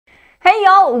Hey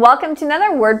y'all, welcome to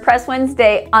another WordPress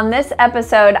Wednesday. On this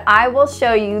episode, I will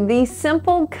show you the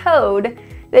simple code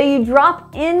that you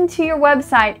drop into your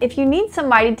website if you need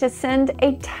somebody to send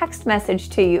a text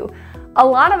message to you. A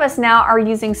lot of us now are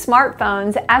using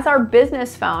smartphones as our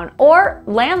business phone or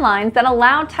landlines that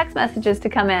allow text messages to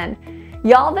come in.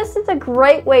 Y'all, this is a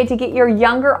great way to get your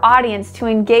younger audience to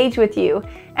engage with you,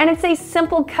 and it's a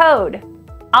simple code.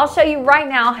 I'll show you right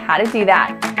now how to do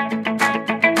that.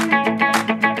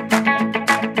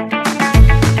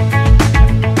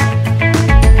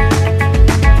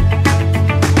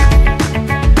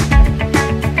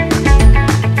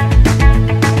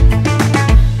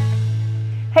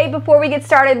 Hey, before we get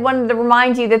started, wanted to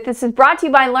remind you that this is brought to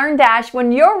you by LearnDash.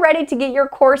 When you're ready to get your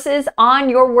courses on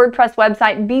your WordPress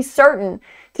website, be certain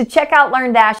to check out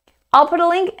LearnDash. I'll put a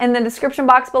link in the description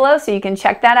box below so you can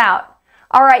check that out.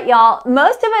 All right, y'all,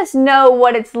 most of us know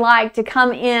what it's like to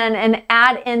come in and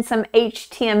add in some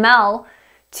HTML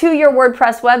to your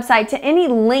WordPress website, to any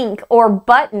link or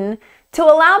button to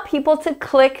allow people to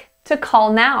click to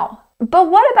call now. But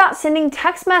what about sending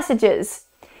text messages?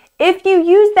 If you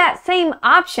use that same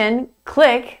option,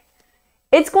 click,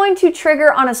 it's going to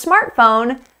trigger on a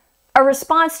smartphone a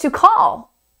response to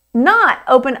call, not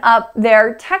open up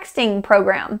their texting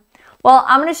program. Well,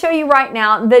 I'm going to show you right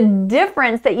now the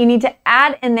difference that you need to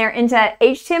add in there into that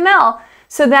HTML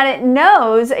so that it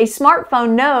knows, a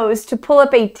smartphone knows to pull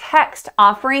up a text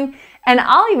offering, and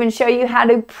I'll even show you how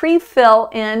to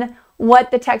pre-fill in what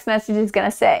the text message is going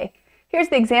to say. Here's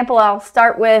the example I'll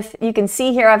start with. You can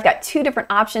see here I've got two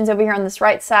different options over here on this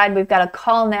right side. We've got a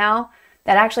call now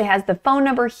that actually has the phone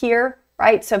number here,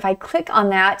 right? So if I click on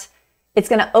that, it's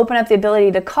going to open up the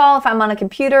ability to call. If I'm on a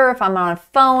computer, if I'm on a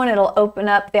phone, it'll open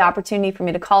up the opportunity for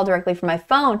me to call directly from my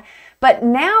phone. But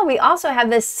now we also have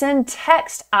this send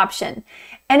text option,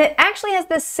 and it actually has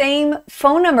the same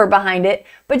phone number behind it,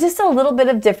 but just a little bit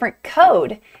of different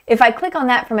code. If I click on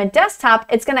that from a desktop,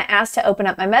 it's going to ask to open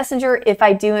up my Messenger if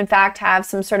I do in fact have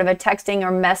some sort of a texting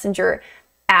or messenger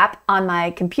app on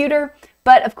my computer.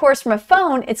 But of course, from a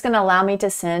phone, it's going to allow me to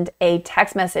send a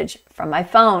text message from my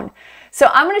phone. So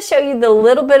I'm going to show you the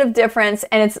little bit of difference,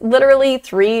 and it's literally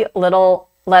 3 little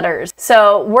letters.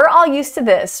 So we're all used to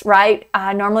this, right?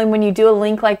 Normally when you do a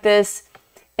link like this,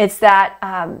 it's that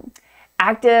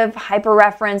active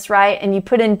hyperreference, right? And you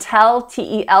put in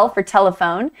T-E-L for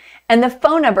telephone, and the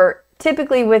phone number,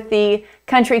 typically with the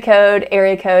country code,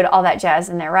 area code, all that jazz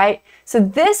in there, right? So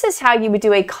this is how you would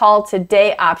do a call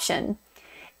today option.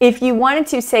 If you wanted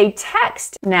to say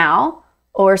text now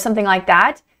or something like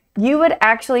that, you would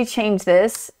actually change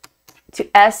this to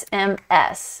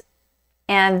SMS,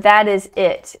 and that is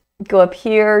it. Go up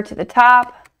here to the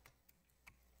top,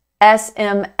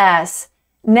 SMS.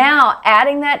 Now,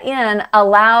 adding that in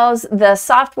allows the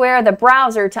software, the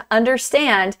browser, to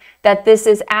understand that this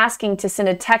is asking to send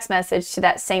a text message to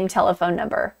that same telephone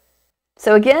number.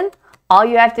 So again, all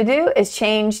you have to do is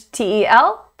change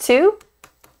TEL to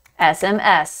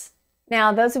SMS.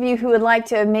 Now, those of you who would like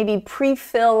to maybe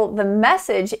pre-fill the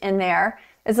message in there,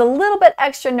 there's a little bit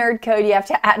extra nerd code you have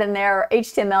to add in there, or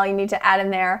HTML you need to add in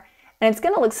there, and it's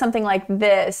going to look something like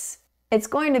this. It's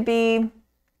going to be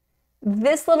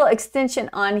this little extension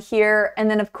on here,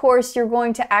 and then of course you're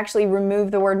going to actually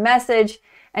remove the word message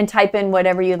and type in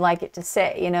whatever you'd like it to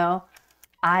say. You know,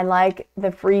 I like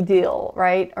the free deal,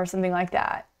 right? Or something like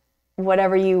that.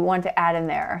 Whatever you want to add in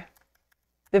there.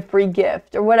 The free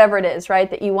gift, or whatever it is, right?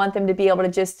 That you want them to be able to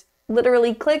just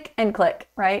literally click and click,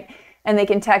 right? And they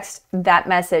can text that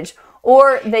message,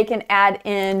 or they can add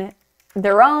in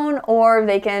their own, or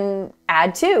they can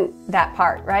add to that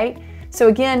part, right? So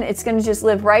again, it's going to just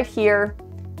live right here,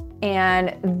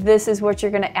 and this is what you're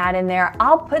going to add in there.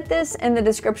 I'll put this in the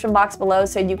description box below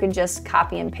so you can just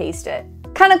copy and paste it.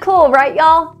 Kind of cool, right,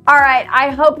 y'all? All right, I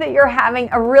hope that you're having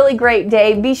a really great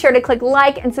day. Be sure to click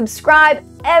like and subscribe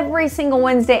every single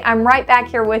Wednesday. I'm right back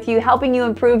here with you, helping you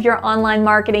improve your online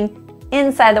marketing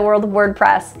inside the world of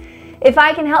WordPress. If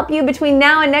I can help you between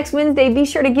now and next Wednesday, be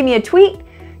sure to give me a tweet.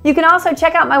 You can also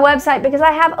check out my website because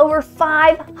I have over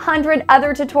 500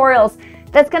 other tutorials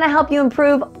that's going to help you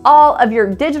improve all of your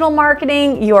digital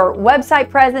marketing, your website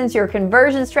presence, your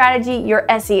conversion strategy, your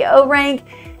SEO rank.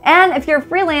 And if you're a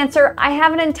freelancer, I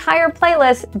have an entire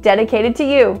playlist dedicated to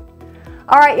you.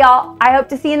 All right, y'all, I hope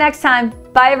to see you next time.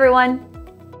 Bye, everyone.